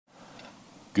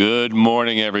Good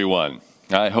morning, everyone.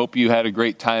 I hope you had a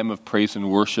great time of praise and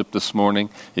worship this morning.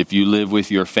 If you live with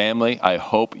your family, I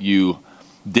hope you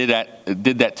did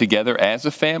that together as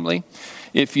a family.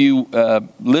 If you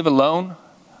live alone,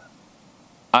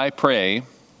 I pray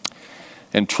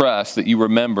and trust that you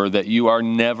remember that you are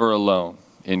never alone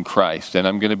in Christ. And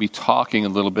I'm going to be talking a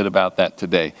little bit about that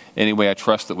today. Anyway, I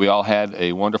trust that we all had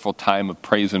a wonderful time of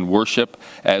praise and worship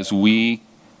as we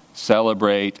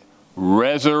celebrate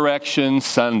Resurrection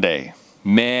Sunday.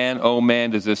 Man, oh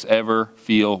man, does this ever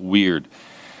feel weird.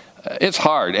 It's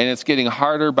hard, and it's getting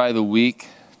harder by the week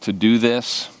to do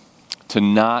this, to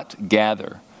not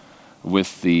gather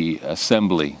with the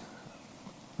assembly,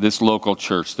 this local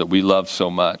church that we love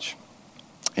so much.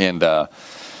 And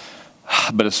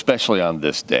but especially on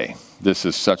this day. This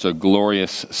is such a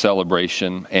glorious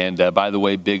celebration. And by the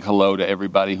way, big hello to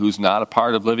everybody who's not a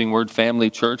part of Living Word Family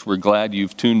Church. We're glad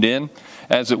you've tuned in,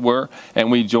 as it were. And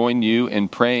we join you in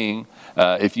praying,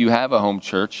 if you have a home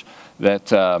church,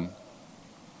 that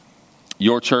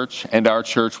your church and our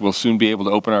church will soon be able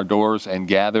to open our doors and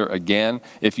gather again.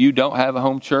 If you don't have a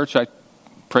home church, I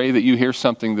pray that you hear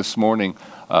something this morning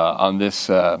on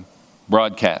this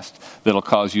broadcast that'll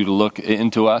cause you to look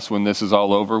into us when this is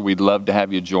all over. We'd love to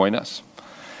have you join us.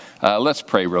 Let's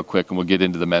pray real quick and we'll get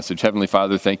into the message. Heavenly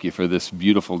Father, thank you for this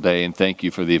beautiful day and thank you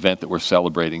for the event that we're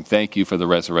celebrating. Thank you for the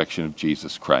resurrection of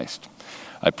Jesus Christ.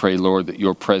 I pray, Lord, that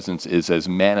your presence is as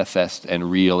manifest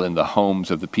and real in the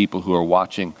homes of the people who are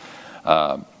watching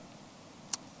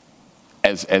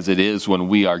as it is when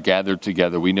we are gathered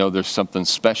together. We know there's something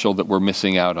special that we're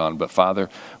missing out on, but Father,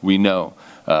 we know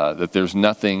that there's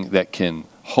nothing that can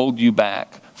hold you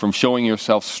back from showing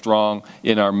yourself strong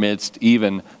in our midst,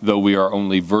 even though we are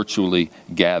only virtually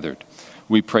gathered.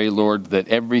 We pray, Lord, that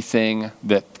everything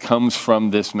that comes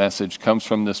from this message, comes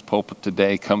from this pulpit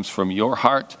today, comes from your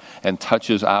heart and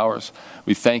touches ours.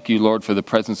 We thank you, Lord, for the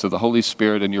presence of the Holy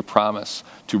Spirit and your promise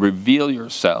to reveal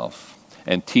yourself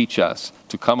and teach us,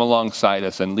 to come alongside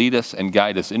us and lead us and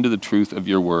guide us into the truth of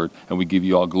your word. And we give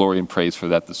you all glory and praise for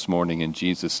that this morning. In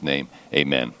Jesus' name,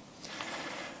 amen.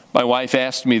 My wife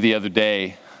asked me the other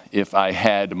day if I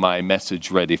had my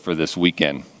message ready for this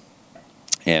weekend.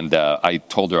 And I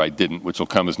told her I didn't, which will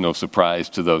come as no surprise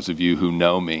to those of you who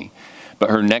know me. But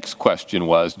her next question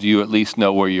was, do you at least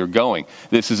know where you're going?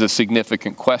 This is a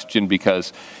significant question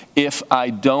because if I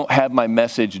don't have my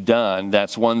message done,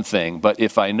 that's one thing. But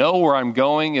if I know where I'm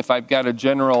going, if I've got a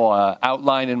general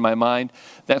outline in my mind,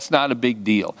 that's not a big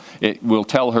deal. It will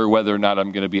tell her whether or not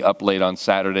I'm going to be up late on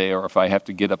Saturday or if I have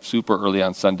to get up super early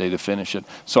on Sunday to finish it.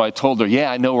 So I told her,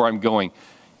 yeah, I know where I'm going.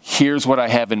 Here's what I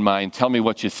have in mind. Tell me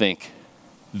what you think.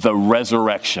 The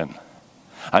resurrection.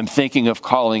 I'm thinking of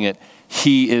calling it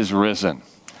He is Risen.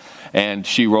 And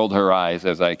she rolled her eyes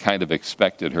as I kind of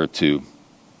expected her to.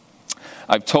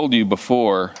 I've told you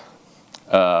before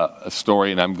a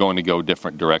story, and I'm going to go a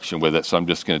different direction with it, so I'm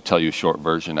just going to tell you a short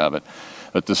version of it.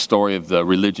 But the story of the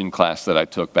religion class that I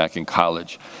took back in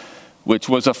college, which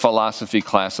was a philosophy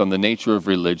class on the nature of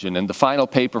religion. And the final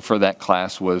paper for that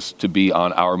class was to be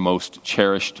on our most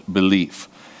cherished belief.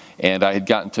 And I had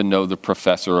gotten to know the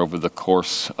professor over the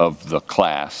course of the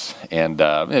class, and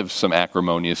it was some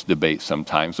acrimonious debate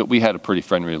sometimes, but we had a pretty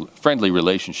friendly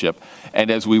relationship.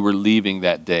 And as we were leaving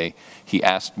that day, he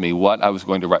asked me what I was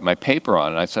going to write my paper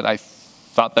on, and I said, I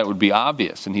thought that would be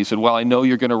obvious. And he said, well, I know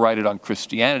you're going to write it on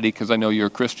Christianity because I know you're a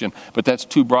Christian, but that's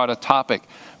too broad a topic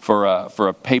for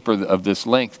a paper of this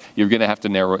length. You're going to have to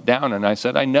narrow it down. And I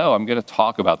said, I know, I'm going to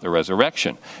talk about the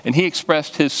resurrection. And he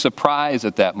expressed his surprise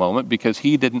at that moment because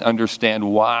he didn't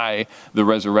understand why the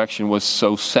resurrection was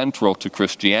so central to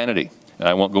Christianity. And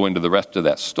I won't go into the rest of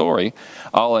that story.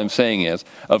 All I'm saying is,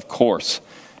 of course,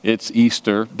 it's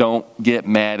Easter. Don't get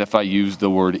mad if I use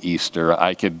the word Easter.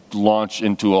 I could launch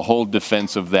into a whole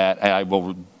defense of that. I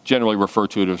will generally refer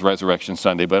to it as Resurrection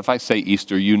Sunday, but if I say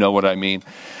Easter, you know what I mean.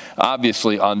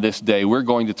 Obviously, on this day, we're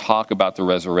going to talk about the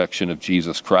resurrection of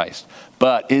Jesus Christ.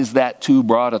 But is that too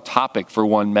broad a topic for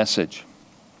one message?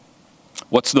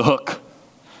 What's the hook?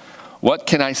 What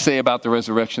can I say about the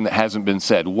resurrection that hasn't been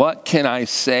said? What can I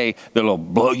say that'll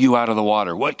blow you out of the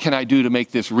water? What can I do to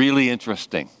make this really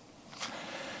interesting?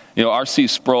 You know, R.C.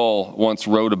 Sproul once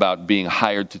wrote about being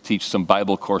hired to teach some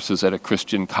Bible courses at a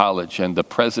Christian college, and the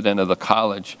president of the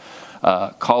college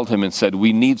called him and said,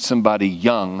 we need somebody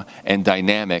young and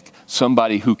dynamic,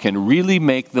 somebody who can really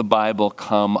make the Bible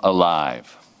come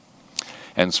alive.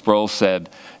 And Sproul said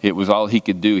it was all he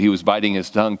could do. He was biting his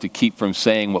tongue to keep from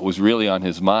saying what was really on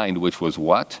his mind, which was,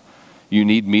 what? You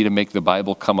need me to make the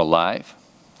Bible come alive?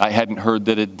 I hadn't heard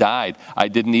that it died. I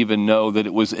didn't even know that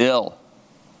it was ill.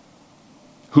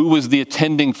 Who was the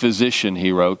attending physician,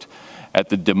 he wrote, at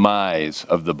the demise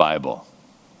of the Bible.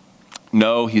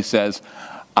 No, he says,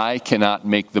 I cannot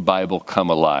make the Bible come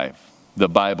alive. The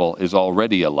Bible is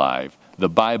already alive. The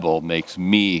Bible makes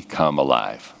me come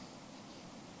alive.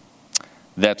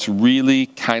 That's really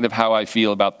kind of how I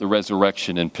feel about the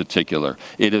resurrection in particular.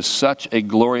 It is such a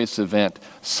glorious event,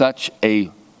 such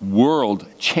a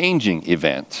world-changing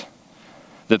event,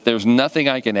 that there's nothing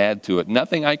I can add to it,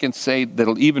 nothing I can say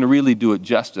that'll even really do it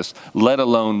justice, let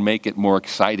alone make it more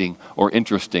exciting or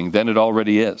interesting than it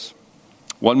already is.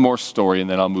 One more story, and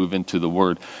then I'll move into the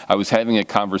Word. I was having a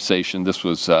conversation. This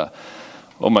was, oh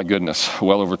my goodness,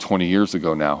 well over 20 years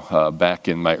ago now, back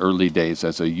in my early days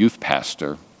as a youth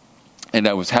pastor. And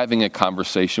I was having a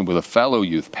conversation with a fellow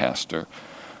youth pastor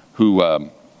who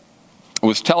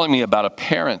was telling me about a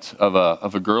parent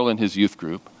of a girl in his youth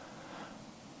group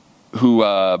who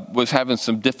was having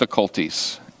some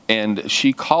difficulties. And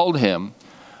she called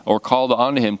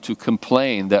on him to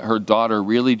complain that her daughter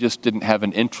really just didn't have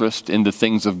an interest in the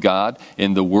things of God,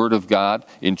 in the Word of God,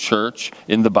 in church,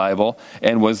 in the Bible.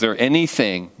 And was there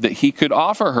anything that he could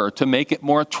offer her to make it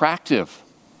more attractive?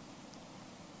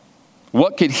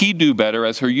 What could he do better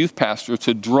as her youth pastor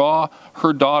to draw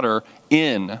her daughter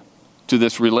in to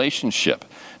this relationship?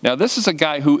 Now, this is a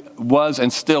guy who was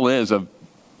and still is a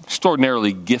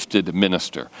extraordinarily gifted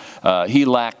minister. He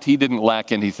didn't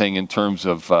lack anything in terms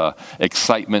of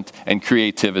excitement and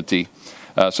creativity.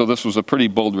 So this was a pretty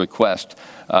bold request.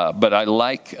 But I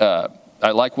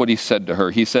like what he said to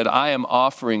her. He said, I am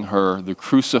offering her the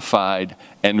crucified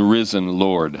and risen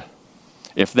Lord.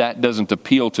 If that doesn't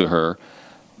appeal to her,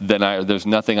 then there's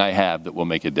nothing I have that will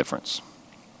make a difference.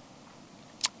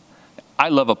 I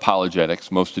love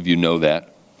apologetics. Most of you know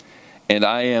that. And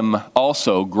I am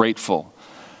also grateful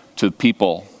to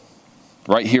people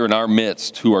right here in our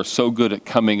midst who are so good at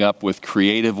coming up with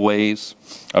creative ways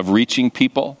of reaching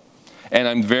people. And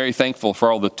I'm very thankful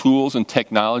for all the tools and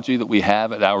technology that we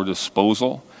have at our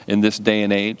disposal in this day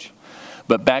and age.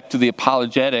 But back to the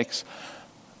apologetics,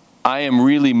 I am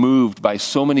really moved by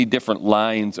so many different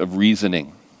lines of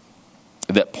reasoning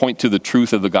that point to the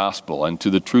truth of the gospel and to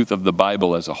the truth of the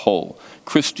Bible as a whole.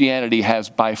 Christianity has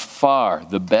by far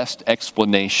the best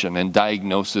explanation and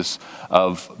diagnosis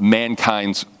of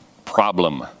mankind's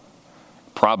problems,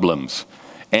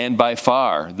 and by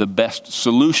far the best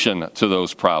solution to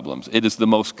those problems. It is the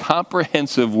most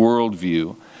comprehensive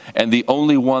worldview and the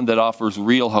only one that offers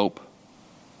real hope.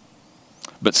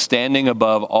 But standing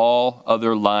above all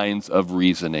other lines of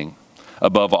reasoning,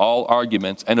 above all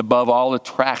arguments, and above all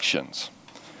attractions,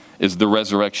 is the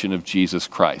resurrection of Jesus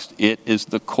Christ. It is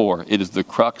the core, it is the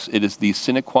crux, it is the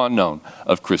sine qua non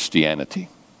of Christianity.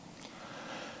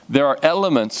 There are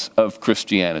elements of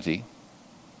Christianity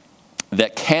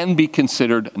that can be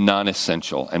considered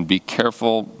non-essential, and be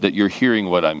careful that you're hearing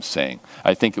what I'm saying.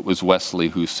 I think it was Wesley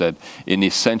who said, in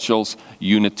essentials,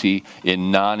 unity; in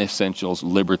non-essentials,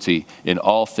 liberty; in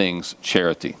all things,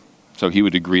 charity. So he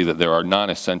would agree that there are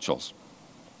non-essentials.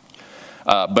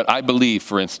 But I believe,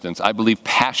 for instance,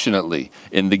 passionately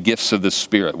in the gifts of the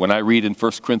Spirit. When I read in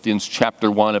 1 Corinthians chapter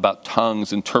 1 about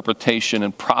tongues, interpretation,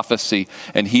 and prophecy,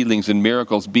 and healings and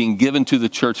miracles being given to the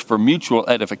church for mutual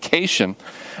edification,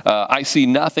 I see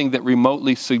nothing that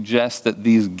remotely suggests that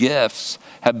these gifts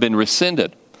have been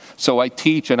rescinded. So I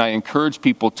teach and I encourage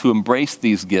people to embrace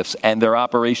these gifts and their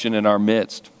operation in our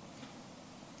midst.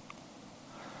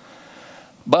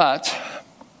 But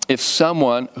if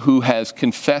someone who has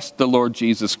confessed the Lord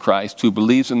Jesus Christ, who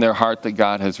believes in their heart that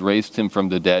God has raised him from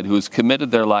the dead, who has committed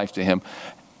their life to him,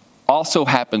 also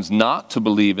happens not to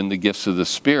believe in the gifts of the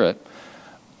Spirit,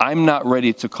 I'm not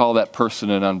ready to call that person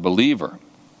an unbeliever.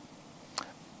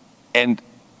 And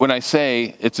when I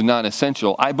say it's a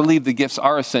non-essential, I believe the gifts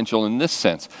are essential in this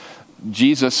sense.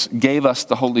 Jesus gave us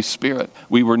the Holy Spirit.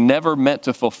 We were never meant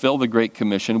to fulfill the Great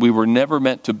Commission. We were never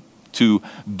meant to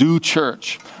do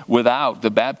church without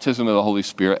the baptism of the Holy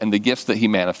Spirit and the gifts that he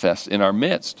manifests in our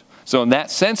midst. So in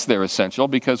that sense, they're essential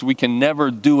because we can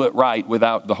never do it right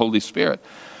without the Holy Spirit.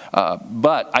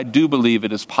 But I do believe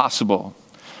it is possible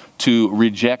to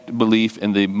reject belief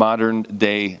in the modern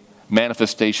day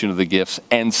manifestation of the gifts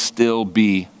and still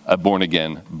be a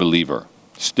born-again believer,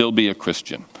 still be a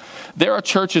Christian. There are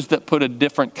churches that put a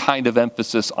different kind of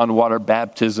emphasis on water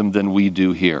baptism than we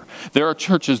do here. There are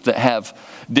churches that have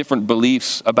different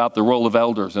beliefs about the role of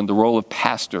elders and the role of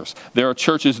pastors. There are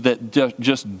churches that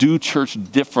just do church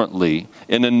differently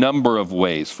in a number of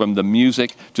ways, from the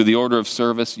music to the order of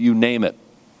service, you name it.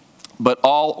 But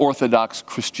all Orthodox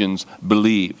Christians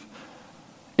believe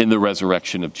in the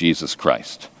resurrection of Jesus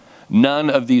Christ. None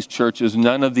of these churches,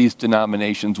 none of these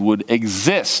denominations would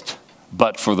exist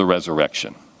but for the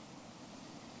resurrection.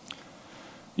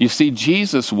 You see,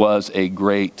 Jesus was a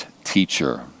great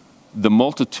teacher. The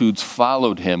multitudes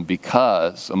followed him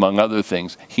because, among other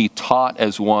things, he taught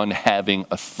as one having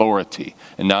authority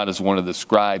and not as one of the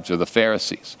scribes or the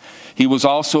Pharisees. He was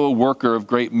also a worker of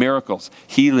great miracles,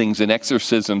 healings and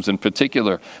exorcisms in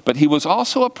particular, but he was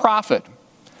also a prophet.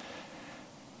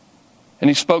 And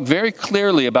he spoke very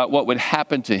clearly about what would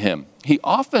happen to him. He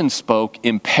often spoke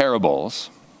in parables,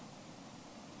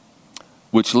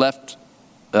 which left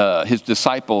his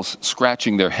disciples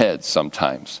scratching their heads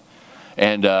sometimes.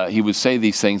 And he would say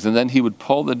these things, and then he would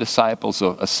pull the disciples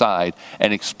aside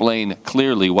and explain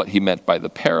clearly what he meant by the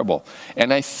parable.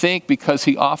 And I think because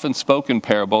he often spoke in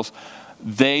parables,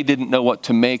 they didn't know what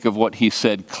to make of what he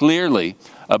said clearly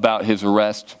about his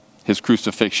arrest, his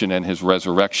crucifixion, and his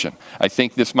resurrection. I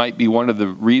think this might be one of the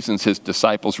reasons his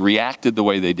disciples reacted the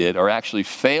way they did, or actually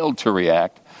failed to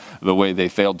react the way they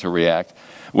failed to react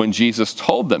when Jesus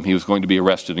told them he was going to be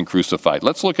arrested and crucified.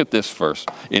 Let's look at this first.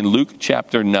 In Luke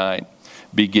chapter 9,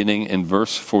 beginning in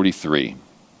verse 43,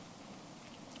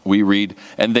 we read,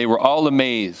 "And they were all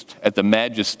amazed at the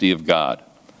majesty of God.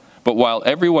 But while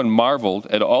everyone marveled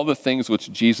at all the things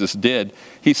which Jesus did,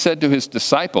 he said to his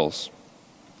disciples,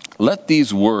 'Let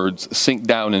these words sink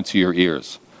down into your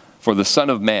ears, for the Son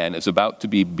of Man is about to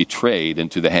be betrayed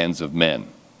into the hands of men.'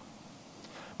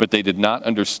 But they did not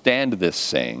understand this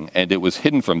saying, and it was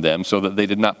hidden from them so that they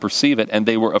did not perceive it, and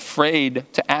they were afraid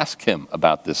to ask him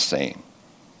about this saying.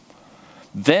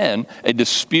 Then a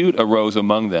dispute arose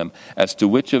among them as to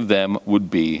which of them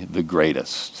would be the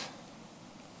greatest."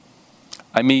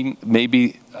 I mean,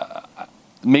 maybe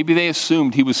they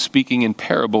assumed he was speaking in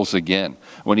parables again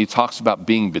when he talks about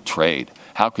being betrayed.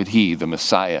 How could he, the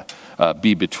Messiah,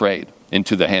 be betrayed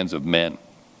into the hands of men?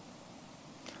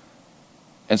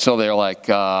 And so they're like,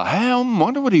 I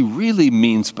wonder what he really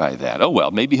means by that. Oh,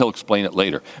 well, maybe he'll explain it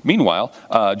later. Meanwhile,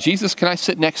 Jesus, can I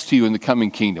sit next to you in the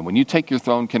coming kingdom? When you take your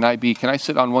throne, can I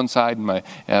sit on one side and my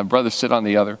brother sit on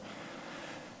the other?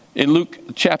 In Luke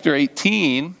chapter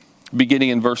 18, beginning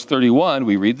in verse 31,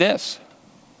 we read this.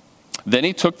 "Then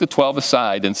he took the 12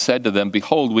 aside and said to them,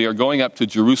 'Behold, we are going up to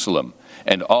Jerusalem,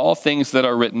 and all things that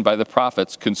are written by the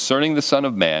prophets concerning the Son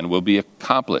of Man will be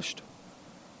accomplished.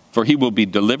 For he will be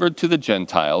delivered to the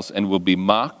Gentiles and will be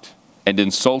mocked and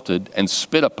insulted and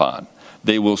spit upon.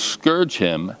 They will scourge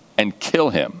him and kill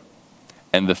him,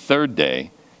 and the third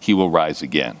day he will rise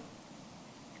again.'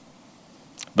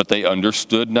 But they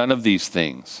understood none of these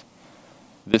things.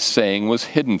 This saying was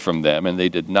hidden from them, and they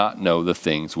did not know the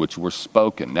things which were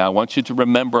spoken." Now, I want you to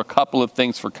remember a couple of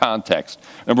things for context.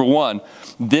 Number one,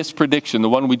 this prediction, the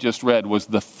one we just read, was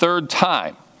the third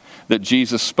time that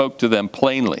Jesus spoke to them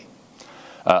plainly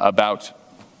about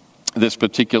this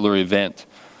particular event.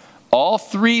 All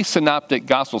three synoptic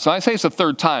gospels, and I say it's the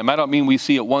third time, I don't mean we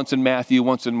see it once in Matthew,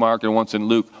 once in Mark, and once in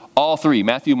Luke. All three,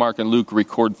 Matthew, Mark, and Luke,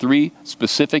 record three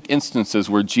specific instances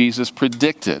where Jesus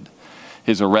predicted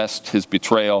his arrest, his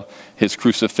betrayal, his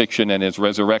crucifixion, and his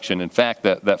resurrection. In fact,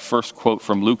 that first quote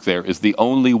from Luke there is the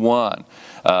only one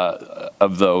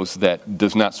of those that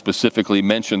does not specifically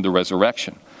mention the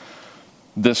resurrection.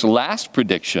 This last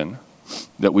prediction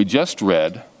that we just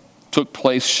read took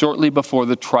place shortly before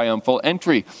the triumphal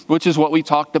entry, which is what we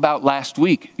talked about last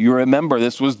week. You remember,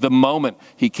 this was the moment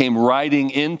he came riding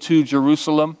into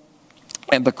Jerusalem,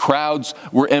 and the crowds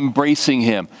were embracing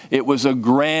him. It was a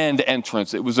grand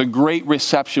entrance. It was a great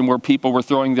reception where people were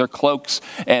throwing their cloaks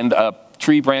and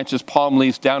tree branches, palm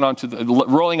leaves down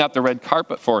rolling out the red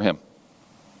carpet for him.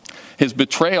 His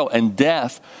betrayal and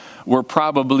death were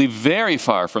probably very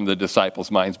far from the disciples'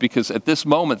 minds, because at this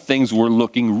moment things were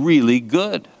looking really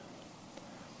good.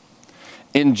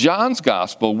 In John's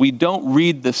gospel, we don't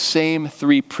read the same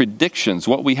three predictions.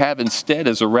 What we have instead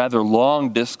is a rather long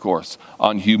discourse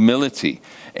on humility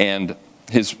and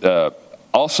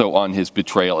also on his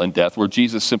betrayal and death, where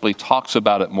Jesus simply talks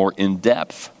about it more in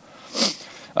depth.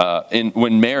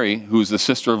 When Mary, who is the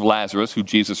sister of Lazarus, who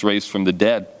Jesus raised from the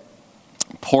dead,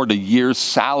 poured a year's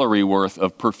salary worth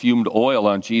of perfumed oil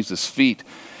on Jesus' feet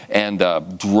and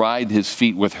dried his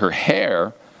feet with her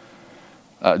hair,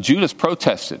 Judas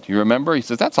protested. You remember? He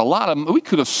says, that's a lot of, we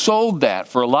could have sold that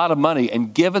for a lot of money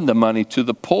and given the money to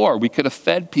the poor. We could have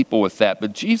fed people with that.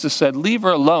 But Jesus said, leave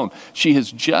her alone. She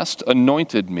has just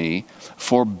anointed me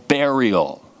for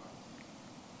burial.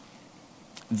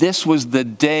 This was the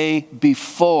day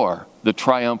before the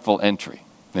triumphal entry.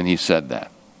 And he said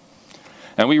that.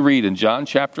 And we read in John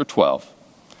chapter 12,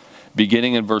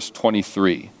 beginning in verse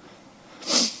 23.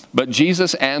 "But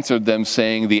Jesus answered them,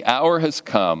 saying, 'The hour has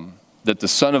come that the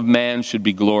Son of Man should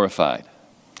be glorified.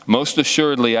 Most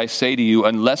assuredly, I say to you,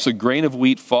 unless a grain of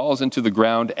wheat falls into the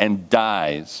ground and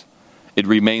dies, it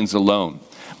remains alone.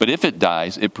 But if it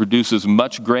dies, it produces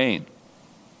much grain.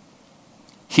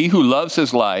 He who loves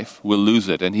his life will lose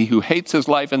it, and he who hates his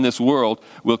life in this world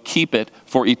will keep it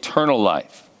for eternal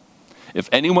life. If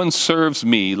anyone serves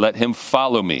me, let him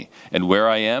follow me, and where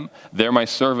I am, there my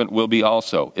servant will be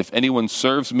also. If anyone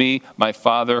serves me, my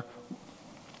Father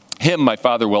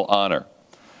will honor.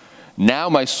 Now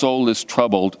my soul is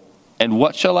troubled, and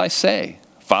what shall I say?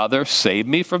 Father, save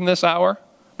me from this hour?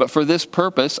 But for this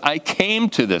purpose I came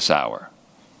to this hour.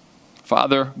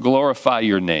 Father, glorify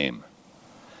your name.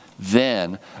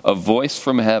 Then a voice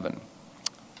came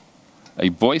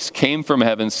from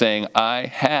heaven saying, I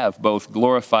have both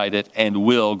glorified it and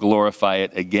will glorify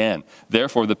it again.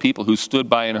 Therefore the people who stood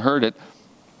by and heard it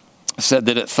said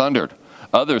that it thundered.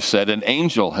 Others said, an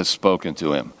angel has spoken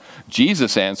to him.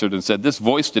 Jesus answered and said, this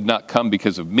voice did not come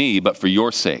because of me, but for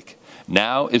your sake.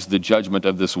 Now is the judgment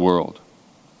of this world.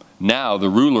 Now the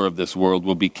ruler of this world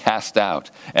will be cast out.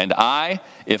 And I,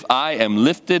 if I am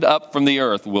lifted up from the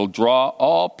earth, will draw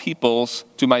all peoples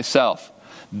to myself.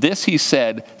 This he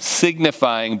said,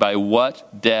 signifying by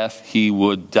what death he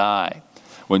would die.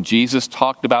 When Jesus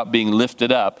talked about being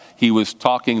lifted up, he was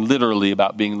talking literally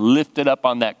about being lifted up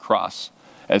on that cross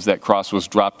as that cross was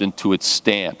dropped into its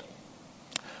stand.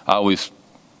 I always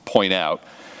point out,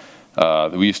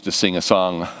 we used to sing a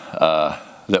song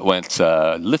that went,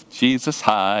 lift Jesus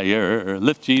higher,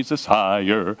 lift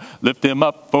him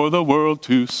up for the world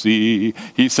to see.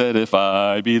 He said, if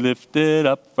I be lifted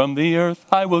up from the earth,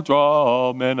 I will draw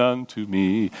all men unto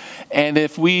me. And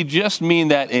if we just mean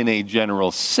that in a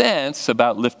general sense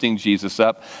about lifting Jesus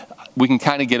up, we can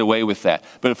kind of get away with that.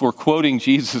 But if we're quoting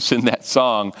Jesus in that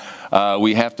song,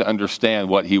 we have to understand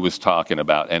what he was talking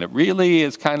about. And it really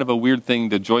is kind of a weird thing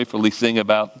to joyfully sing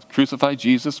about, crucify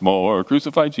Jesus more,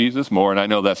 crucify Jesus more. And I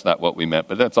know that's not what we meant,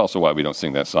 but that's also why we don't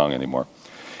sing that song anymore.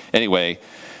 Anyway,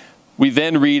 we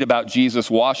then read about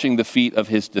Jesus washing the feet of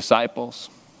his disciples.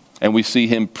 And we see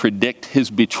him predict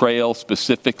his betrayal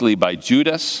specifically by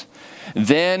Judas.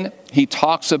 Then he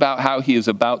talks about how he is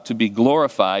about to be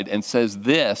glorified and says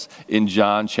this in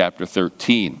John chapter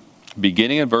 13.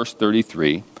 Beginning in verse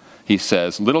 33, he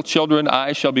says, little children,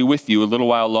 I shall be with you a little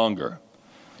while longer.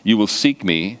 You will seek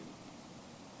me.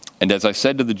 And as I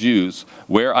said to the Jews,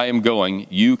 where I am going,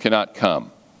 you cannot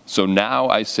come. So now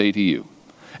I say to you,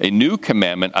 a new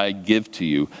commandment I give to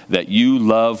you, that you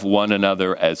love one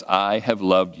another as I have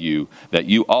loved you, that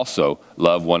you also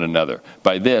love one another.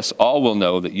 By this, all will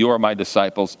know that you are my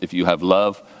disciples if you have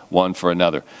love one for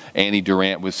another. Annie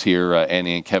Durant was here.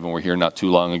 Annie and Kevin were here not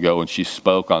too long ago, and she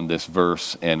spoke on this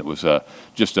verse, and it was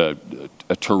just a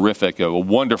terrific, a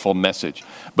wonderful message.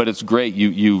 But it's great.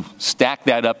 You stack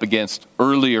that up against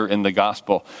earlier in the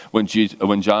gospel when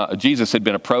Jesus had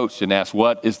been approached and asked,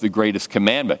 what is the greatest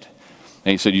commandment?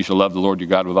 And he said, you shall love the Lord your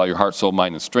God with all your heart, soul,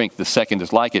 mind, and strength. The second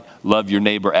is like it, love your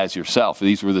neighbor as yourself.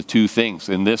 These were the two things.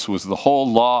 And this was the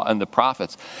whole law and the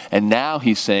prophets. And now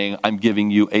he's saying, I'm giving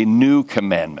you a new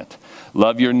commandment.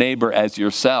 Love your neighbor as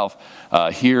yourself.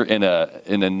 Here in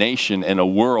a nation, in a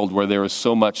world where there is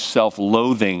so much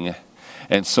self-loathing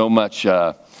and so much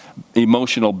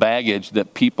emotional baggage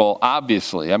that people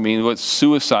obviously,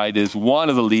 suicide is one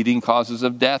of the leading causes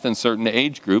of death in certain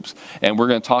age groups, and we're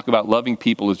going to talk about loving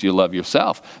people as you love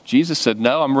yourself. Jesus said,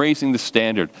 no, I'm raising the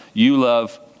standard. You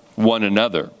love one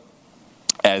another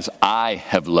as I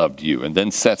have loved you, and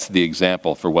then sets the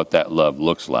example for what that love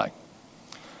looks like.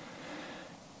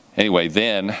 Anyway,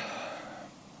 then,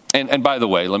 and by the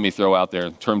way, let me throw out there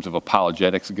in terms of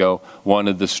apologetics one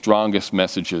of the strongest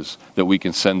messages that we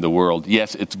can send the world.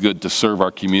 Yes, it's good to serve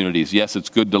our communities. Yes, it's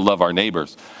good to love our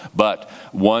neighbors. But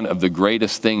one of the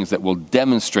greatest things that will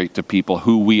demonstrate to people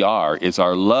who we are is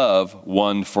our love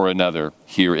one for another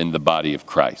here in the body of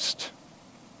Christ.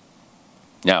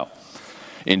 Now,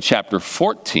 in chapter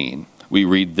 14, we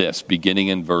read this, beginning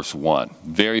in verse 1.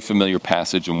 Very familiar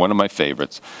passage and one of my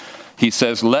favorites. He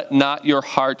says, let not your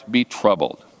heart be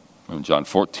troubled. From John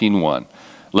 14:1.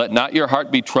 Let not your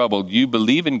heart be troubled. You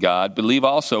believe in God, believe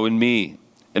also in me.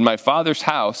 In my Father's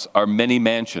house are many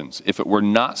mansions. If it were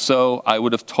not so, I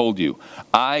would have told you.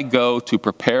 I go to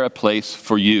prepare a place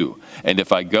for you. And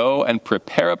if I go and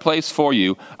prepare a place for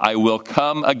you, I will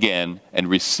come again and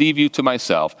receive you to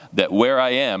myself, that where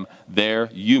I am, there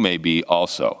you may be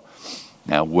also.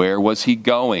 Now, where was he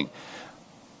going?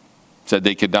 Said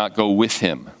they could not go with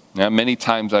him. Now, many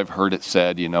times I've heard it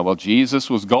said, Jesus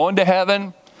was going to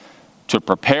heaven to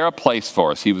prepare a place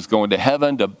for us. He was going to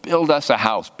heaven to build us a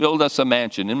house, build us a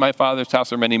mansion. In my Father's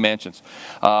house are many mansions.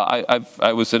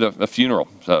 I was at a funeral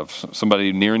of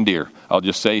somebody near and dear. I'll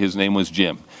just say his name was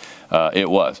Jim. It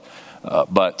was.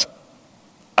 But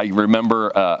I remember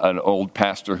an old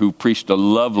pastor who preached a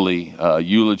lovely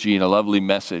eulogy and a lovely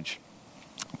message.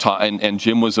 And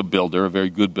Jim was a builder, a very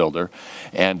good builder.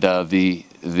 And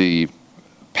the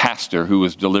pastor who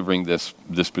was delivering this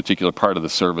particular part of the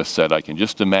service said, I can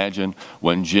just imagine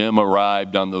when Jim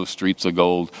arrived on those streets of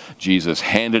gold, Jesus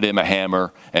handed him a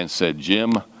hammer and said,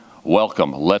 Jim,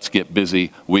 welcome, let's get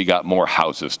busy. We got more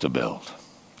houses to build.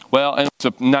 Well, and it's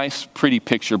a nice, pretty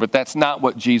picture, but that's not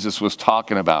what Jesus was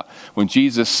talking about. When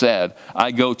Jesus said,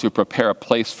 I go to prepare a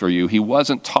place for you, he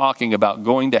wasn't talking about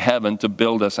going to heaven to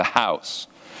build us a house.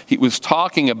 He was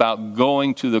talking about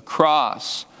going to the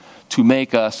cross to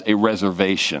make us a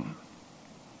reservation.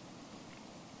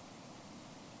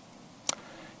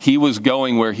 He was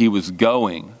going where he was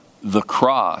going, the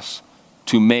cross,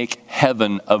 to make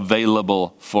heaven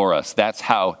available for us. That's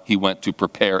how he went to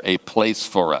prepare a place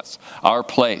for us. Our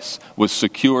place was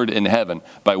secured in heaven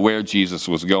by where Jesus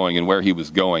was going, and where he was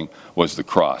going was the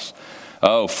cross.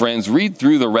 Oh, friends, read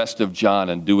through the rest of John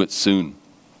and do it soon.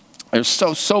 There's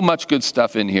so much good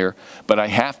stuff in here, but I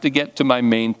have to get to my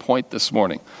main point this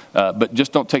morning. But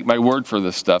just don't take my word for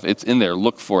this stuff. It's in there.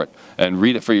 Look for it and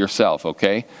read it for yourself,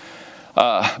 okay?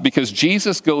 Because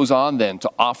Jesus goes on then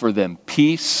to offer them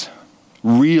peace,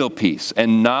 real peace,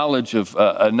 and knowledge of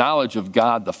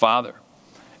God the Father,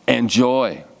 and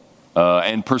joy,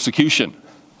 and persecution,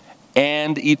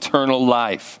 and eternal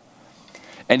life.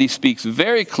 And he speaks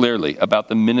very clearly about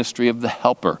the ministry of the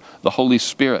Helper, the Holy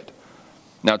Spirit.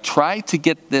 Now try to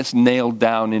get this nailed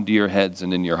down into your heads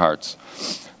and in your hearts.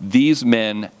 These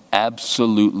men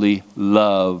absolutely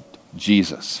loved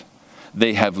Jesus.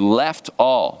 They have left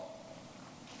all,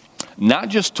 not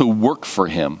just to work for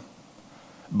him,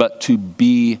 but to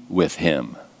be with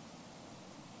him.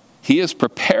 He is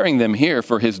preparing them here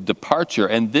for his departure,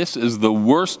 and this is the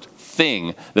worst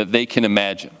thing that they can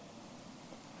imagine.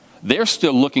 They're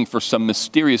still looking for some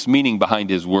mysterious meaning behind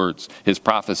his words, his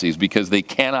prophecies, because they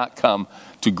cannot come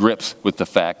to grips with the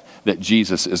fact that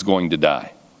Jesus is going to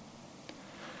die.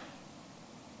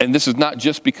 And this is not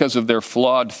just because of their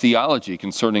flawed theology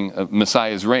concerning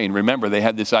Messiah's reign. Remember, they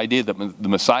had this idea that the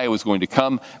Messiah was going to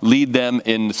come, lead them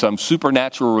in some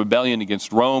supernatural rebellion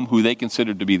against Rome, who they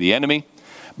considered to be the enemy.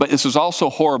 But this is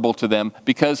also horrible to them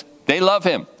because they love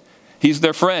him. He's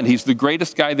their friend. He's the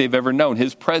greatest guy they've ever known.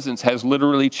 His presence has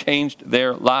literally changed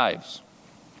their lives.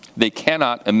 They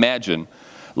cannot imagine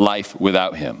life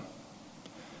without him.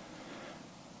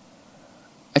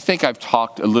 I think I've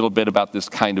talked a little bit about this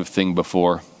kind of thing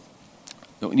before.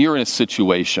 When you're in a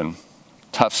situation,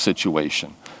 tough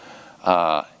situation,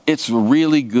 it's a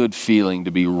really good feeling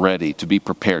to be ready, to be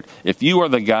prepared. If you are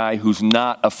the guy who's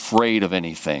not afraid of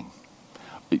anything,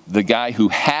 the guy who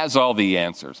has all the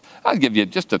answers. I'll give you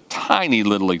just a tiny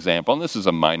little example, and this is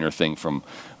a minor thing from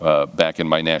back in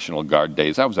my National Guard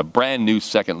days. I was a brand new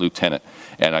second lieutenant,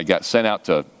 and I got sent out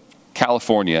to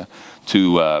California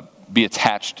to be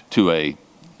attached to a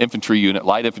infantry unit,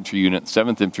 light infantry unit, 7th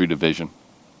Infantry Division.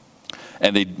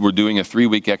 And they were doing a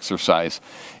 3-week exercise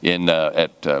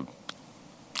at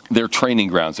their training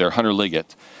grounds there, Hunter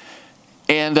Liggett.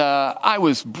 And I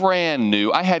was brand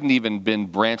new. I hadn't even been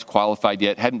branch qualified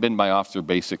yet, hadn't been my officer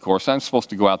basic course. I'm supposed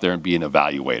to go out there and be an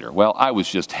evaluator. Well, I was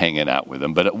just hanging out with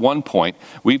them. But at one point,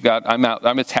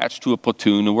 I'm attached to a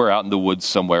platoon, and we're out in the woods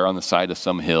somewhere on the side of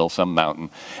some hill, some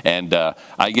mountain. And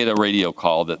I get a radio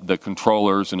call that the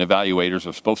controllers and evaluators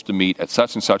are supposed to meet at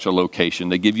such and such a location.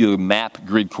 They give you a map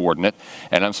grid coordinate,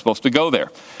 and I'm supposed to go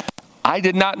there. I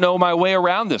did not know my way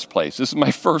around this place. This is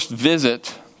my first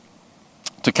visit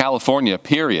to California,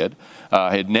 period.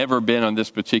 I had never been on this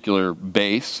particular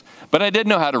base, but I did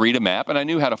know how to read a map, and I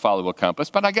knew how to follow a compass.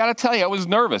 But I got to tell you, I was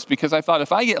nervous because I thought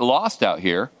if I get lost out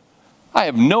here, I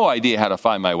have no idea how to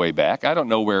find my way back. I don't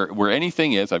know where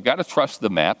anything is. I've got to trust the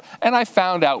map. And I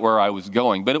found out where I was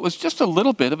going, but it was just a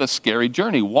little bit of a scary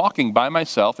journey, walking by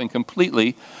myself in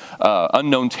completely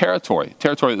unknown territory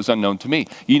that was unknown to me.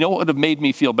 You know what would have made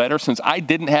me feel better? Since I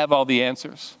didn't have all the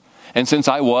answers, and since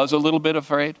I was a little bit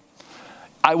afraid,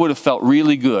 I would have felt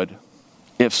really good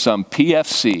if some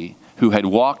PFC who had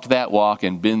walked that walk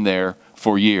and been there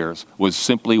for years was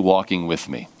simply walking with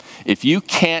me. If you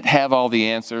can't have all the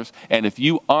answers, and if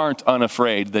you aren't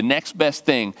unafraid, the next best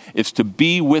thing is to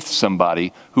be with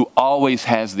somebody who always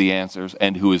has the answers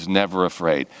and who is never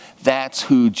afraid. That's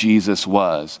who Jesus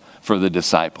was for the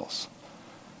disciples.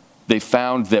 They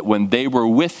found that when they were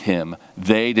with him,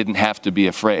 they didn't have to be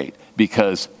afraid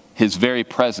because his very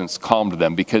presence calmed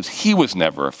them, because he was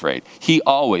never afraid. He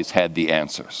always had the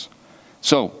answers.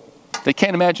 So they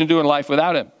can't imagine doing life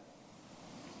without him.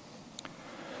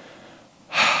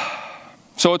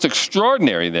 So it's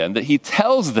extraordinary then that he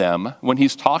tells them, when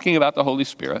he's talking about the Holy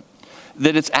Spirit,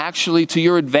 that it's actually to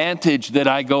your advantage that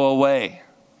I go away.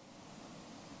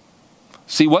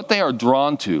 See, what they are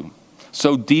drawn to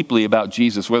so deeply about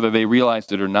Jesus, whether they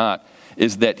realized it or not,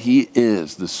 is that he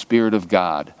is the Spirit of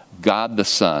God, God the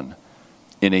Son,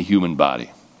 in a human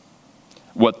body.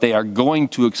 What they are going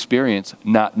to experience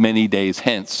not many days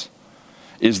hence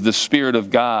is the Spirit of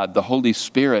God, the Holy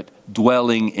Spirit,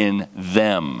 dwelling in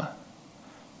them.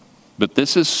 But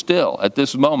this is still, at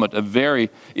this moment, a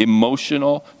very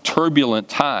emotional, turbulent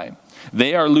time.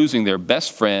 They are losing their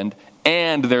best friend,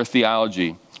 and their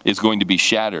theology is going to be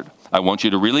shattered. I want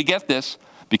you to really get this,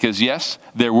 because yes,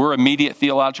 there were immediate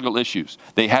theological issues.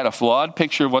 They had a flawed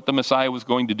picture of what the Messiah was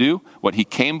going to do, what he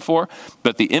came for,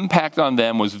 but the impact on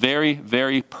them was very,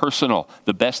 very personal.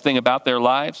 The best thing about their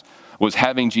lives was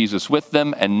having Jesus with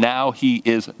them, and now he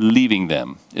is leaving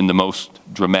them in the most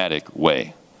dramatic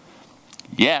way.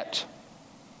 Yet,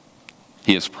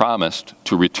 he has promised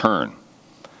to return.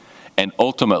 And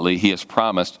ultimately, he has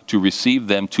promised to receive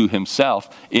them to himself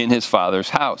in his Father's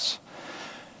house.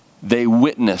 They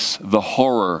witness the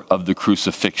horror of the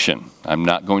crucifixion. I'm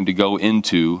not going to go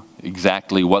into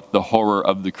exactly what the horror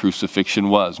of the crucifixion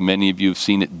was. Many of you have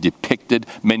seen it depicted.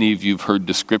 Many of you have heard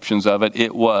descriptions of it.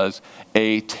 It was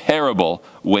a terrible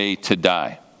way to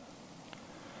die.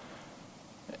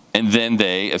 And then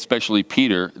they, especially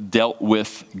Peter, dealt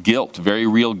with guilt, very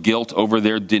real guilt over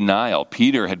their denial.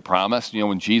 Peter had promised,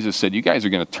 when Jesus said, you guys are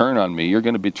going to turn on me, you're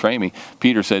going to betray me.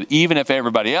 Peter said, even if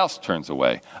everybody else turns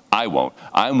away, I won't.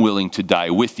 I'm willing to die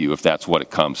with you if that's what it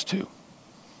comes to.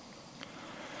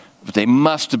 But they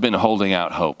must have been holding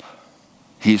out hope.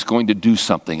 He's going to do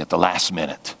something at the last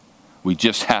minute. We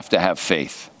just have to have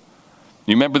faith.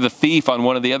 You remember the thief on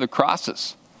one of the other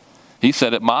crosses? He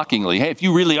said it mockingly. Hey, if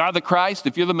you really are the Christ,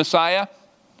 if you're the Messiah,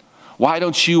 why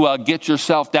don't you get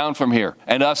yourself down from here,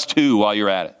 and us too, while you're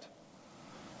at it?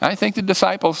 I think the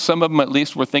disciples, some of them at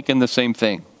least, were thinking the same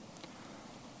thing.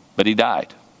 But he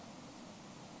died.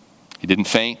 He didn't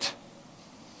faint.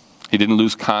 He didn't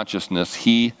lose consciousness.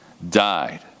 He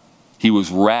died. He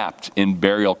was wrapped in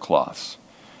burial cloths,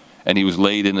 and he was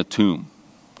laid in a tomb.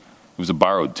 It was a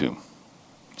borrowed tomb.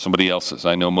 Somebody else's.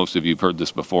 I know most of you have heard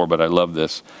this before, but I love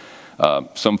this.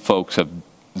 Some folks have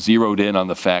zeroed in on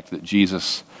the fact that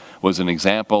Jesus was an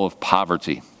example of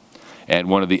poverty. And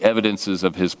one of the evidences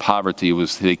of his poverty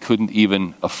was that he couldn't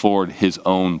even afford his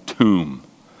own tomb.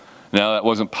 Now, that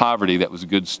wasn't poverty, that was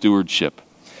good stewardship.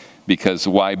 Because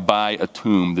why buy a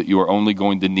tomb that you are only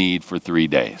going to need for 3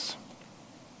 days?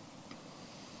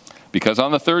 Because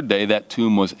on the third day, that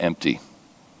tomb was empty.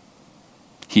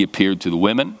 He appeared to the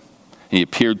women. He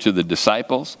appeared to the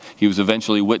disciples. He was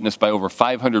eventually witnessed by over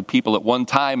 500 people at one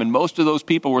time, and most of those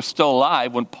people were still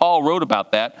alive when Paul wrote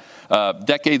about that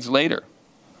decades later.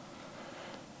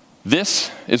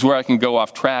 This is where I can go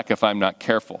off track if I'm not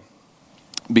careful,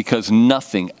 because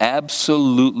nothing,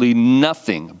 absolutely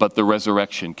nothing but the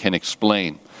resurrection can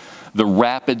explain the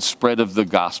rapid spread of the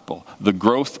gospel, the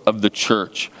growth of the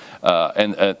church,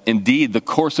 and indeed the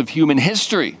course of human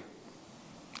history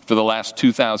for the last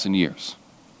 2,000 years.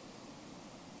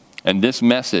 And this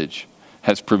message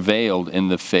has prevailed in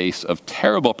the face of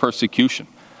terrible persecution.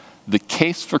 The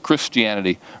case for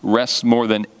Christianity rests more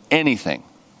than anything,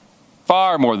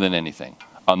 far more than anything,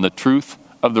 on the truth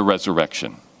of the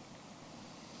resurrection.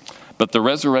 But the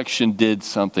resurrection did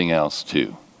something else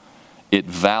too. It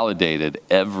validated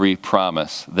every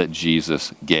promise that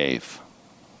Jesus gave.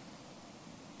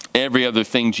 Every other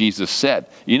thing Jesus said.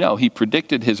 He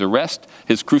predicted his arrest,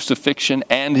 his crucifixion,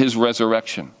 and his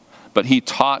resurrection. But he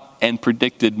taught and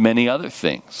predicted many other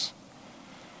things.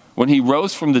 When he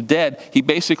rose from the dead, he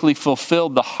basically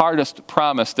fulfilled the hardest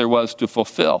promise there was to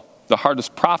fulfill, the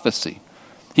hardest prophecy.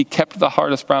 He kept the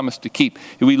hardest promise to keep.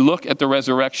 We look at the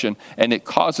resurrection, and it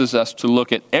causes us to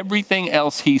look at everything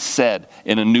else he said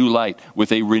in a new light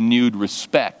with a renewed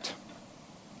respect.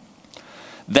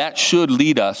 That should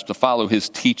lead us to follow his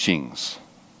teachings,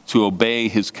 to obey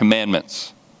his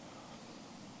commandments.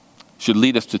 Should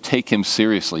lead us to take him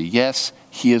seriously. Yes,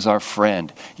 he is our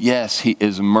friend. Yes, he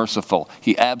is merciful.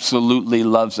 He absolutely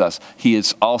loves us. He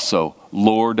is also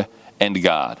Lord and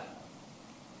God.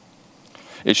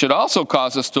 It should also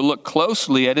cause us to look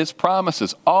closely at his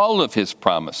promises, all of his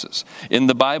promises in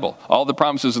the Bible, all the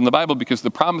promises in the Bible, because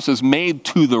the promises made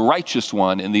to the righteous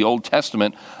one in the Old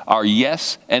Testament are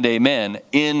yes and amen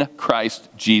in Christ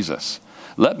Jesus.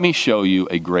 Let me show you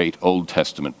a great Old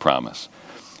Testament promise.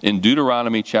 In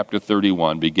Deuteronomy chapter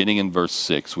 31, beginning in verse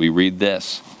 6, we read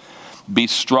this. Be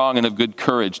strong and of good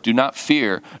courage. Do not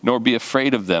fear, nor be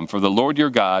afraid of them. For the Lord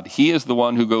your God, he is the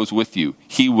one who goes with you.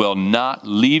 He will not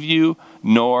leave you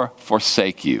nor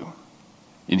forsake you.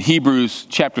 In Hebrews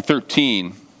chapter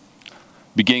 13,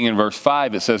 Beginning in verse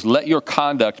 5, it says, "Let your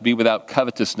conduct be without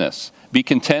covetousness. Be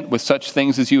content with such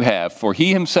things as you have, for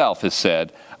he himself has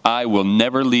said, I will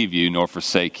never leave you nor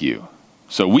forsake you.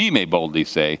 So we may boldly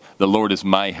say, the Lord is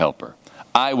my helper.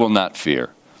 I will not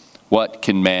fear. What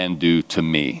can man do to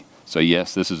me?" So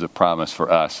yes, this is a promise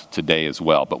for us today as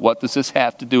well. But what does this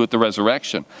have to do with the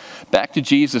resurrection? Back to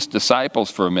Jesus'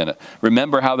 disciples for a minute.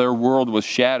 Remember how their world was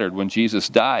shattered when Jesus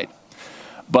died.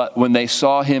 But when they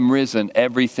saw him risen,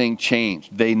 everything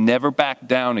changed. They never backed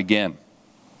down again.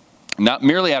 Not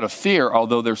merely out of fear,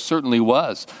 although there certainly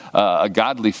was a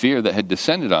godly fear that had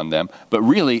descended on them, but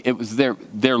really it was their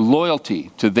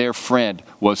loyalty to their friend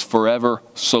was forever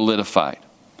solidified.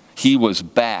 He was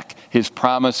back. His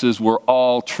promises were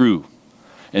all true.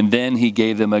 And then he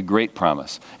gave them a great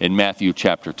promise in Matthew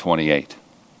chapter 28.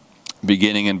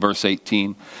 Beginning in verse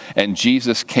 18, "And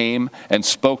Jesus came and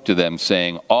spoke to them,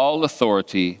 saying, All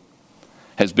authority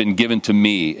has been given to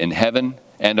me in heaven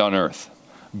and on earth.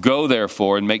 Go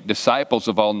therefore and make disciples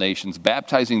of all nations,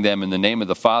 baptizing them in the name of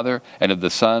the Father and of the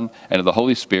Son and of the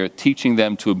Holy Spirit, teaching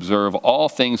them to observe all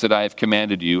things that I have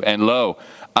commanded you. And lo,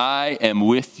 I am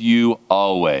with you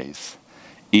always,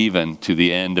 even to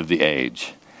the end of the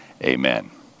age. Amen."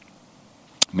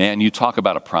 Man, you talk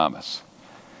about a promise.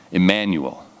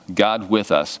 Emmanuel, God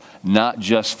with us, not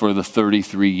just for the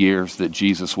 33 years that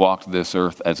Jesus walked this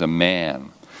earth as a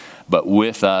man, but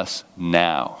with us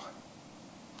now.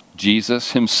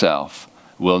 Jesus himself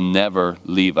will never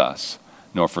leave us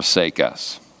nor forsake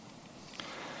us.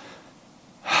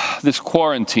 This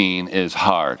quarantine is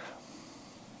hard.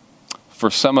 For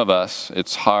some of us,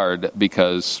 it's hard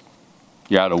because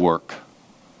you're out of work.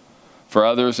 For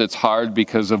others, it's hard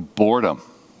because of boredom.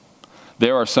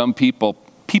 There are some people.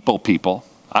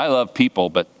 I love people,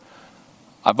 but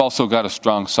I've also got a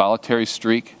strong solitary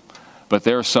streak. But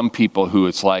there are some people who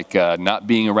it's like not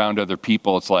being around other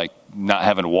people. It's like not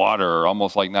having water or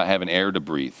almost like not having air to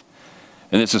breathe.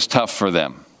 And this is tough for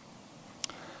them.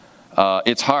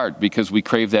 It's hard because we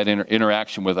crave that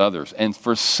interaction with others. And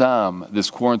for some, this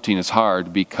quarantine is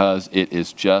hard because it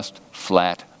is just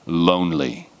flat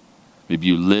lonely. Maybe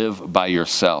you live by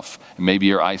yourself. And maybe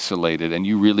you're isolated and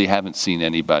you really haven't seen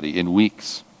anybody in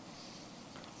weeks.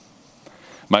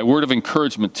 My word of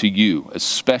encouragement to you,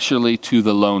 especially to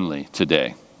the lonely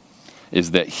today,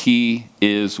 is that he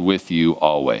is with you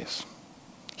always.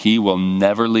 He will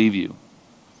never leave you.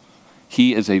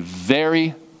 He is a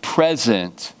very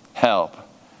present help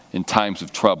in times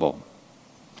of trouble.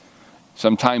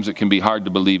 Sometimes it can be hard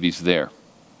to believe he's there.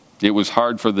 It was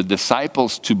hard for the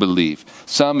disciples to believe.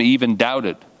 Some even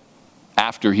doubted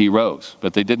after he rose,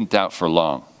 but they didn't doubt for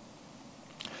long.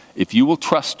 If you will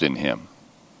trust in him,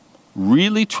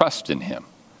 really trust in him,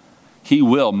 he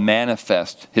will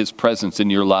manifest his presence in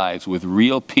your lives with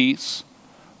real peace,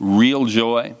 real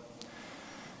joy,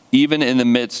 even in the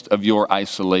midst of your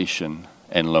isolation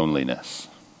and loneliness.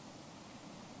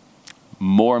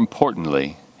 More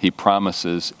importantly, he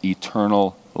promises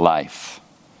eternal life.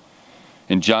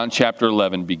 In John chapter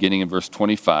 11, beginning in verse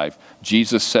 25,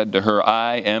 Jesus said to her,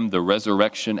 I am the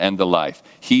resurrection and the life.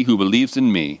 He who believes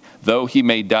in me, though he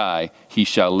may die, he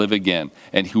shall live again.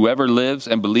 And whoever lives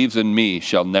and believes in me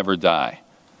shall never die.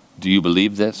 Do you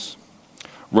believe this?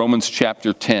 Romans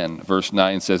chapter 10, verse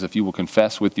 9 says, if you will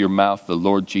confess with your mouth the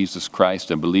Lord Jesus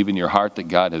Christ and believe in your heart that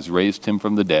God has raised him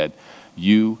from the dead,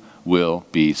 you will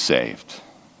be saved.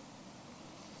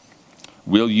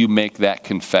 Will you make that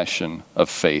confession of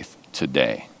faith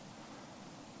today?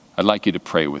 I'd like you to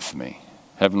pray with me.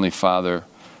 Heavenly Father,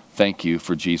 thank you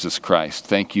for Jesus Christ.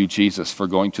 Thank you, Jesus, for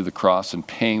going to the cross and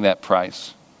paying that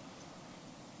price,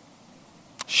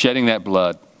 shedding that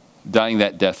blood, dying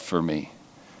that death for me.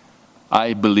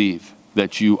 I believe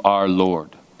that you are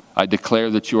Lord. I declare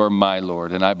that you are my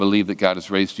Lord, and I believe that God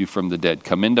has raised you from the dead.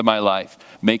 Come into my life,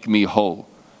 make me whole,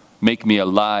 make me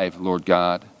alive, Lord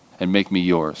God, and make me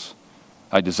yours.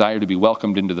 I desire to be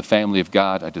welcomed into the family of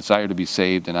God. I desire to be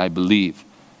saved, and I believe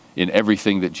in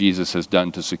everything that Jesus has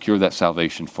done to secure that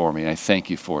salvation for me. And I thank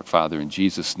you for it, Father, in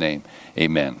Jesus' name,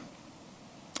 amen.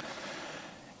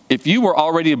 If you were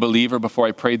already a believer before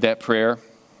I prayed that prayer,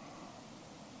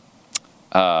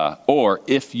 or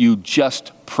if you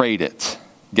just prayed it,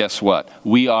 guess what?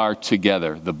 We are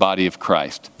together, the body of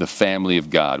Christ, the family of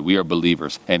God. We are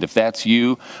believers. And if that's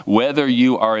you, whether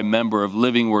you are a member of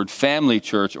Living Word Family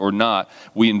Church or not,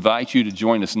 we invite you to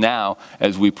join us now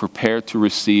as we prepare to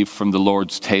receive from the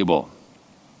Lord's table.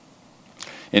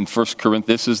 In 1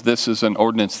 Corinthians, this is an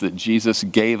ordinance that Jesus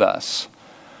gave us,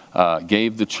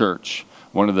 gave the church.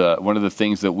 One of the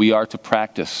things that we are to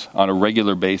practice on a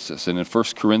regular basis. And in 1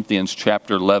 Corinthians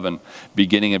chapter 11,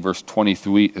 beginning at verse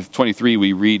 23,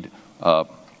 we read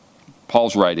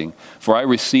Paul's writing, "For I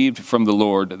received from the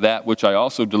Lord that which I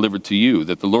also delivered to you,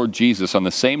 that the Lord Jesus, on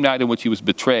the same night in which he was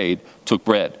betrayed, took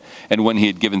bread. And when he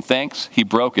had given thanks, he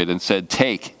broke it and said,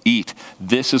 'Take, eat.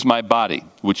 This is my body,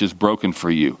 which is broken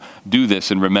for you. Do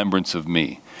this in remembrance of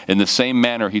me.' In the same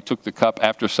manner, he took the cup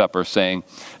after supper, saying,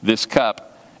 'This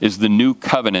cup is the new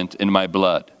covenant in my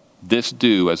blood. This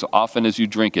do as often as you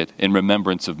drink it in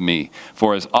remembrance of me.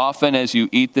 For as often as you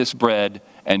eat this bread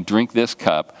and drink this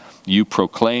cup, you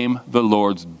proclaim the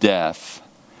Lord's death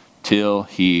till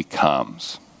he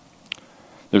comes.'"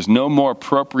 There's no more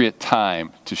appropriate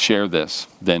time to share this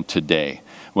than today.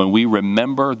 When we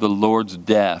remember the Lord's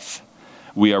death,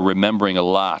 we are remembering a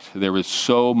lot. There is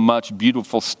so much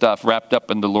beautiful stuff wrapped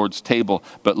up in the Lord's table.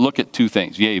 But look at two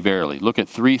things. Yea, verily. Look at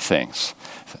three things.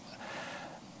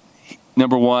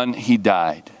 Number one, he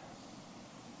died.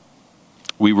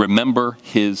 We remember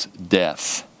his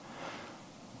death.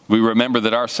 We remember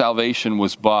that our salvation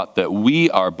was bought, that we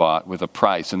are bought with a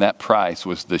price, and that price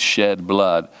was the shed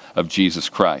blood of Jesus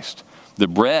Christ. The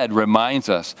bread reminds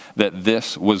us that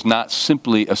this was not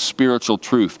simply a spiritual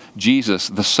truth. Jesus,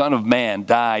 the Son of Man,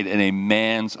 died in a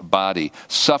man's body,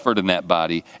 suffered in that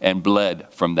body, and bled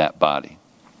from that body.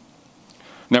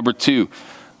 Number two,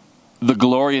 the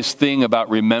glorious thing about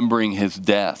remembering his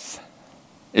death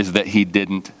is that he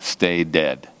didn't stay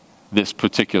dead. This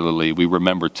particularly we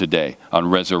remember today on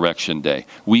Resurrection Day.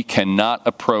 We cannot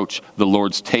approach the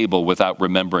Lord's table without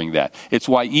remembering that. It's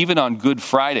why even on Good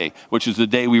Friday, which is the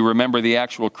day we remember the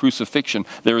actual crucifixion,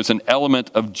 there is an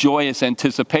element of joyous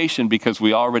anticipation because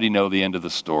we already know the end of the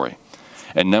story.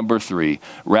 And number three,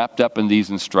 wrapped up in these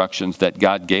instructions that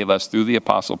God gave us through the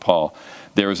Apostle Paul,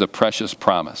 there is a precious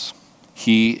promise.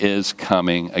 He is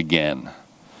coming again.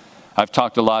 I've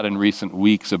talked a lot in recent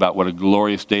weeks about what a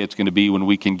glorious day it's going to be when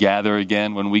we can gather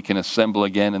again, when we can assemble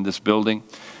again in this building.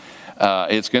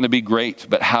 It's going to be great,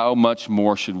 but how much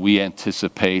more should we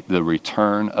anticipate the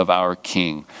return of our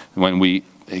King?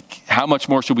 How much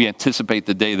more should we anticipate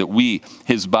the day that we,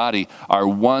 his body, are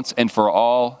once and for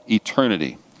all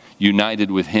eternity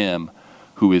united with him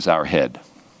who is our head?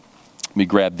 Let me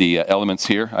grab the elements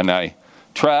here, and I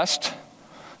trust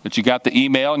that you got the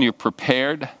email and you're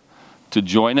prepared to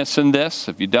join us in this.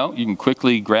 If you don't, you can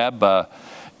quickly grab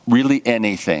really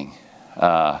anything.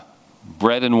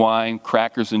 Bread and wine,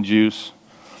 crackers and juice.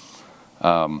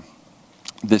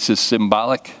 This is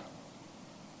symbolic,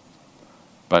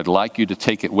 but I'd like you to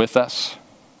take it with us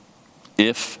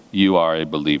if you are a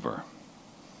believer.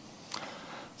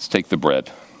 Let's take the bread.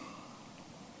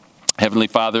 Heavenly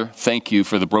Father, thank you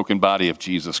for the broken body of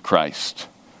Jesus Christ.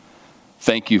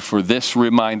 Thank you for this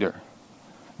reminder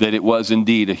that it was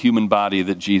indeed a human body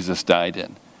that Jesus died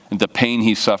in. And the pain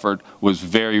he suffered was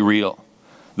very real.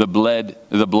 The blood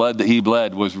that he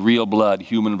bled was real blood,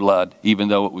 human blood, even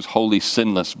though it was wholly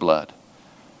sinless blood.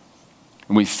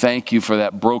 And we thank you for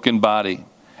that broken body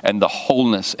and the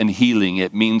wholeness and healing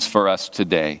it means for us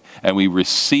today. And we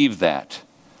receive that.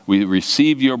 We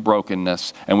receive your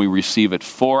brokenness and we receive it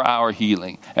for our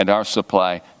healing and our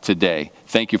supply today.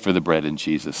 Thank you for the bread in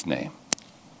Jesus' name.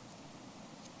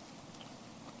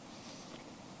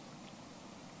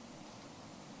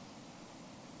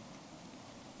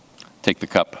 Take the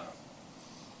cup.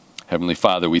 Heavenly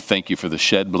Father, we thank you for the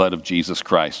shed blood of Jesus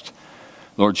Christ.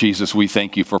 Lord Jesus, we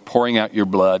thank you for pouring out your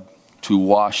blood to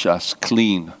wash us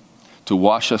clean, to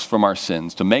wash us from our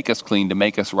sins, to make us clean, to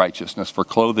make us righteousness, for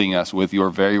clothing us with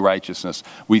your very righteousness.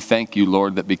 We thank you,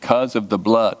 Lord, that because of the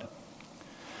blood,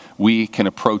 we can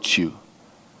approach you,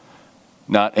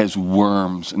 not as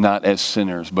worms, not as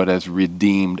sinners, but as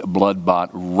redeemed, blood-bought,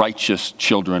 righteous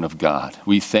children of God.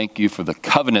 We thank you for the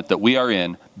covenant that we are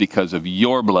in because of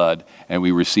your blood, and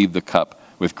we receive the cup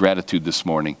with gratitude this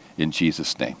morning in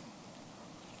Jesus' name.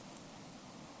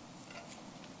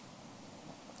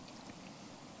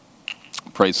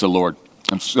 Praise the Lord.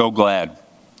 I'm so glad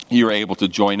you're able to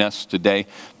join us today.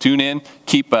 Tune in.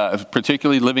 Keep,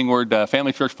 particularly Living Word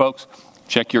Family Church folks,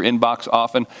 check your inbox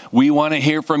often. We want to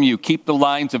hear from you. Keep the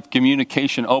lines of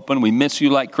communication open. We miss you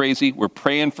like crazy. We're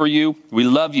praying for you. We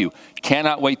love you.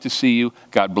 Cannot wait to see you.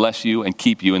 God bless you and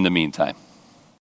keep you in the meantime.